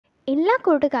എല്ലാ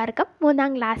കൂട്ടുകാർക്കും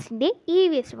 3ാം ക്ലാസ്സിൻ്റെ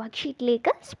EVS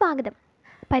വർക്ക്ഷീറ്റിലേക്ക് സ്വാഗതം.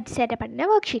 പരിസരപഠന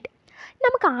വർക്ക്ഷീറ്റ്.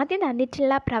 നമുക്ക് ആദ്യം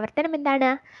തന്നിട്ടുള്ള പ്രവർത്തനം എന്താണ്?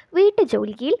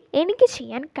 വീട്ടുജോലിയിൽ എനിക്ക്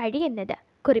ചെയ്യാൻ കഴിയുന്നത്.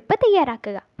 കുറിപ്പ്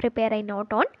തയ്യാറാക്കുക. Prepare A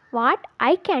not on what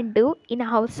I can do in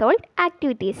house hold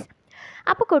activities.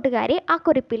 അപ്പോൾ കൂട്ടുകാരെ, ആ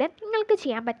കുറിപ്പിൽ നിങ്ങൾക്ക്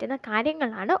ചെയ്യാൻ പറ്റുന്ന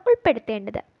കാര്യങ്ങളാണ്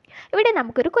ഉൾപ്പെടുത്തേണ്ടത്. ഇവിടെ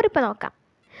നമുക്കൊരു കുറിപ്പ് നോക്കാം.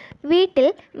 വീട്ടിൽ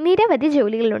നിരവധി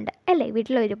ജോലികളുണ്ട് അല്ലേ?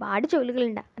 വീട്ടിൽ ഒരുപാട്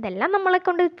ജോലികളുണ്ട്. അതെല്ലാം നമ്മളെ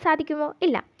കൊണ്ട് സാധിക്കുമോ?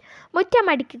 ഇല്ല.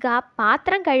 മുറ്റമടിക്കുക,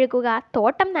 പാത്രം കഴുകുക,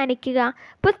 തോട്ടം നനയ്ക്കുക,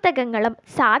 പുസ്തകങ്ങളും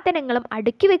സാധനങ്ങളും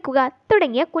അടുക്കി വെക്കുക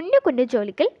തുടങ്ങിയ കുഞ്ഞു കുഞ്ഞു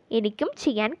ജോലികൾ എനിക്കും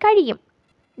ചെയ്യാൻ കഴിയും.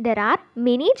 There are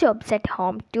many jobs at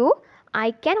home too.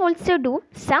 I can also do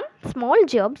some small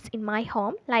jobs in my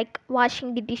home like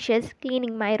washing the dishes,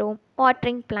 cleaning my room,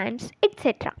 watering plants,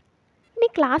 etc. ഇനി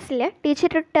ക്ലാസ്സിൽ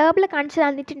ടീച്ചർ ഒരു ടേബിൾ കാണിച്ചു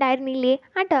തന്നിട്ടുണ്ടായിരുന്നില്ലേ?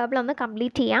 ആ ടേബിൾ ഒന്ന്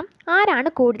കംപ്ലീറ്റ് ചെയ്യാം. ആരാണ്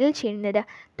കൂടുതൽ ചെയ്യുന്നത്?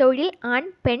 തൊഴിൽ, ആൺ,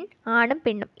 പെൺ, ആണും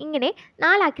പെണ്ണും, ഇങ്ങനെ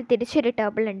 4 ആക്കി തിരിച്ചൊരു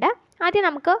ടേബിൾ ഉണ്ട്. ആദ്യം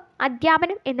നമുക്ക്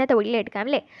അധ്യാപനം എന്ന തൊഴിൽ എടുക്കാം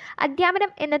അല്ലേ?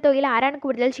 അധ്യാപനം എന്ന തൊഴിൽ ആരാണ്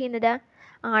കൂടുതൽ ചെയ്യുന്നത്?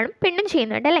 ആണും പെണ്ണും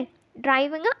ചെയ്യുന്നുണ്ട് അല്ലേ?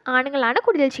 ഡ്രൈവിങ് ആണുങ്ങളാണ്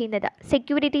കൂടുതൽ ചെയ്യുന്നത്.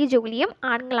 സെക്യൂരിറ്റി ജോലിയും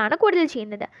ആണുങ്ങളാണ് കൂടുതൽ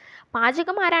ചെയ്യുന്നത്.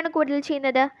 പാചകം ആരാണ് കൂടുതൽ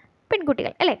ചെയ്യുന്നത്?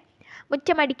 പെൺകുട്ടികൾ അല്ലേ?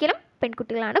 മുറ്റമടിക്കലും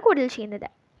പെൺകുട്ടികളാണ് കൂടുതൽ ചെയ്യുന്നത്.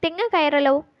 തെങ്ങ്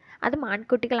കയറലോ? അതും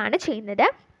ആൺകുട്ടികളാണ് ചെയ്യുന്നത്.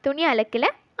 തുണി അലക്കൽ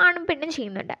ആണും പെണ്ണും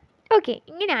ചെയ്യുന്നുണ്ട്. ഓക്കെ,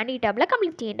 ഇങ്ങനെയാണ് ഈ ടേബിൾ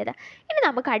കംപ്ലീറ്റ് ചെയ്യേണ്ടത്. ഇനി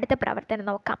നമുക്ക് അടുത്ത പ്രവർത്തനം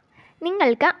നോക്കാം.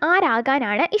 നിങ്ങൾക്ക്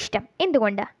ആരാകാനാണ് ഇഷ്ടം?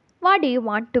 എന്തുകൊണ്ട്? What do you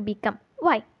want to become?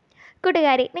 Y?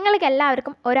 കൂട്ടുകാരെ, നിങ്ങൾക്ക്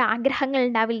എല്ലാവർക്കും ഓരോ ആഗ്രഹങ്ങൾ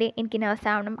ഉണ്ടാവില്ലേ? എനിക്ക് നഴ്സ്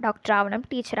ആവണം, ഡോക്ടർ ആവണം,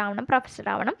 ടീച്ചർ ആവണം, പ്രൊഫസർ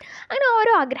ആവണം, അങ്ങനെ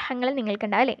ഓരോ ആഗ്രഹങ്ങളും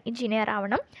നിങ്ങൾക്കുണ്ടാവില്ലേ? എഞ്ചിനീയർ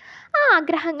ആവണം. ആ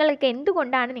ആഗ്രഹങ്ങളൊക്കെ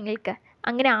എന്തുകൊണ്ടാണ് നിങ്ങൾക്ക്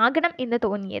അങ്ങനെ ആകണം എന്ന്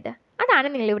തോന്നിയത്? അതാണ്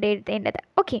നിങ്ങളിവിടെ എഴുതേണ്ടത്.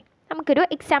 ഓക്കെ, നമുക്കൊരു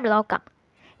എക്സാമ്പിൾ നോക്കാം.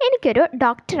 എനിക്കൊരു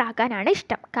ഡോക്ടറാകാനാണ്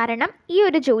ഇഷ്ടം. കാരണം ഈ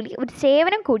ഒരു ജോലി ഒരു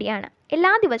സേവനം കൂടിയാണ്.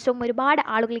 എല്ലാ ദിവസവും ഒരുപാട്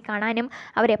ആളുകളെ കാണാനും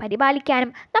അവരെ പരിപാലിക്കാനും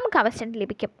നമുക്ക് അവസരം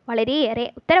ലഭിക്കും. വളരെയേറെ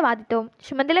ഉത്തരവാദിത്വവും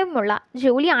ചുമതലയുമുള്ള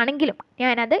ജോലിയാണെങ്കിലും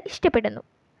ഞാനത് ഇഷ്ടപ്പെടുന്നു.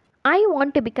 I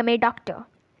want to become A doctor.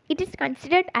 It is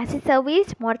considered as A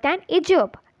service more than A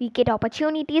job. We get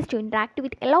opportunities to interact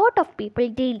with a lot of people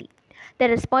daily.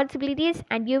 The responsibilities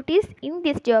and duties in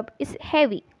this job is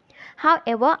heavy.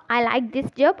 However I like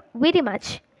this job very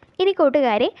much. ഇനി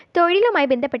കൂട്ടുകാരെ, തൊഴിലുമായി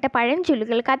ബന്ധപ്പെട്ട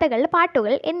പഴഞ്ചൊല്ലുകൾ, കഥകൾ,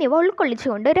 പാട്ടുകൾ എന്നിവ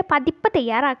ഉൾക്കൊള്ളിച്ചുകൊണ്ട് ഒരു പതിപ്പ്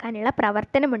തയ്യാറാക്കാനുള്ള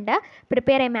പ്രവർത്തനമുണ്ട്.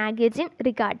 Prepare A magazine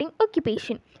regarding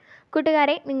occupation.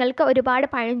 കൂട്ടുകാരെ, നിങ്ങൾക്ക് ഒരുപാട്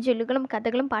പഴഞ്ചൊല്ലുകളും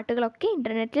കഥകളും പാട്ടുകളൊക്കെ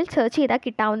ഇൻ്റർനെറ്റിൽ സെർച്ച് ചെയ്താൽ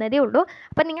കിട്ടാവുന്നതേ ഉള്ളൂ.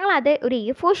 അപ്പോൾ നിങ്ങളത് ഒരു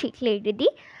A4 ഷീറ്റിൽ എഴുതി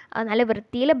നല്ല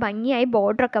വൃത്തിയിൽ ഭംഗിയായി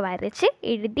ബോർഡറൊക്കെ വരച്ച്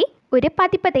എഴുതി ഒരു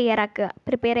പതിപ്പ് തയ്യാറാക്കുക.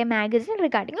 Prepare A magazine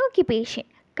regarding occupation.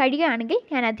 കഴിയുകയാണെങ്കിൽ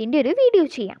ഞാൻ അതിൻ്റെ ഒരു വീഡിയോ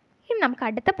ചെയ്യാം. ഇനി നമുക്ക്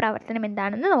അടുത്ത പ്രവർത്തനം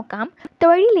എന്താണെന്ന് നോക്കാം.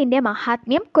 തൊഴിലിൻ്റെ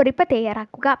മഹാത്മ്യം കുറിപ്പ്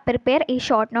തയ്യാറാക്കുക. Prepare A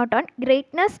short note on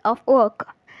greatness of work.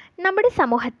 നമ്മുടെ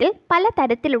സമൂഹത്തിൽ പല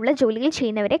തരത്തിലുള്ള ജോലികൾ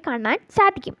ചെയ്യുന്നവരെ കാണാൻ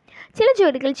സാധിക്കും. ചില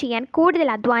ജോലികൾ ചെയ്യാൻ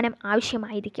കൂടുതൽ അധ്വാനം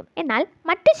ആവശ്യമായിരിക്കും. എന്നാൽ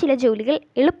മറ്റു ചില ജോലികൾ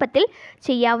എളുപ്പത്തിൽ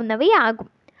ചെയ്യാവുന്നവയാകും.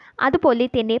 അതുപോലെ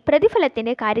തന്നെ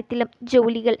പ്രതിഫലത്തിൻ്റെ കാര്യത്തിലും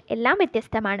ജോലികൾ എല്ലാം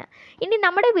വ്യത്യസ്തമാണ്. ഇനി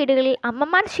നമ്മുടെ വീടുകളിൽ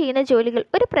അമ്മമാർ ചെയ്യുന്ന ജോലികൾ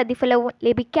ഒരു പ്രതിഫലവും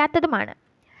ലഭിക്കാത്തതുമാണ്.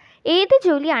 ഏത്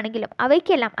ജോലിയാണെങ്കിലും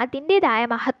അവയ്ക്കെല്ലാം അതിൻ്റേതായ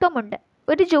മഹത്വമുണ്ട്.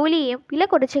 ഒരു ജോലിയെയും വില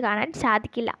കുറച്ച് കാണാൻ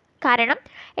സാധിക്കില്ല. കാരണം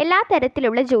എല്ലാ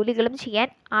തരത്തിലുള്ള ജോലികളും ചെയ്യാൻ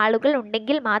ആളുകൾ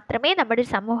ഉണ്ടെങ്കിൽ മാത്രമേ നമ്മുടെ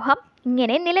സമൂഹം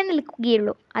ഇങ്ങനെ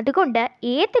നിലനിൽക്കുകയുള്ളൂ. അതുകൊണ്ട്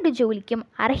ഏതൊരു ജോലിക്കും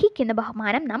അർഹിക്കുന്ന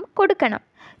ബഹുമാനം നാം കൊടുക്കണം.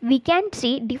 We can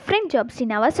see different jobs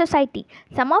in our society.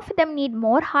 Some of them need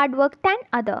more hard work than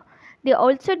others. They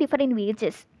also differ in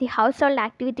wages. The household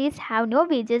activities have no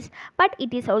wages, but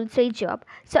it is also a job.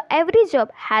 So every job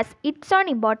has its own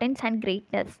importance and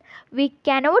greatness. We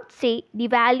cannot say the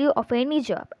value of any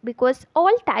job because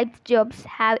all types of jobs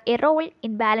have a role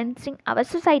in balancing our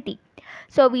society.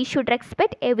 So we should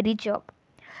respect every job.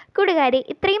 കൂട്ടുകാരെ,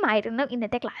 ഇത്രയുമായിരുന്നു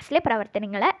ഇന്നത്തെ ക്ലാസ്സിലെ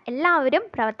പ്രവർത്തനങ്ങൾ. എല്ലാവരും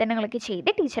പ്രവർത്തനങ്ങളൊക്കെ ചെയ്ത്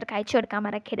ടീച്ചർക്ക് അയച്ചു കൊടുക്കാൻ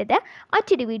മറക്കരുത്.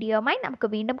 മറ്റൊരു വീഡിയോയുമായി നമുക്ക്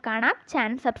വീണ്ടും കാണാം.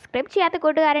 ചാനൽ സബ്സ്ക്രൈബ് ചെയ്യാത്ത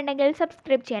കൂട്ടുകാരുണ്ടെങ്കിൽ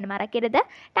സബ്സ്ക്രൈബ് ചെയ്യാൻ മറക്കരുത്.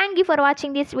 Thank you for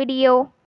watching this video.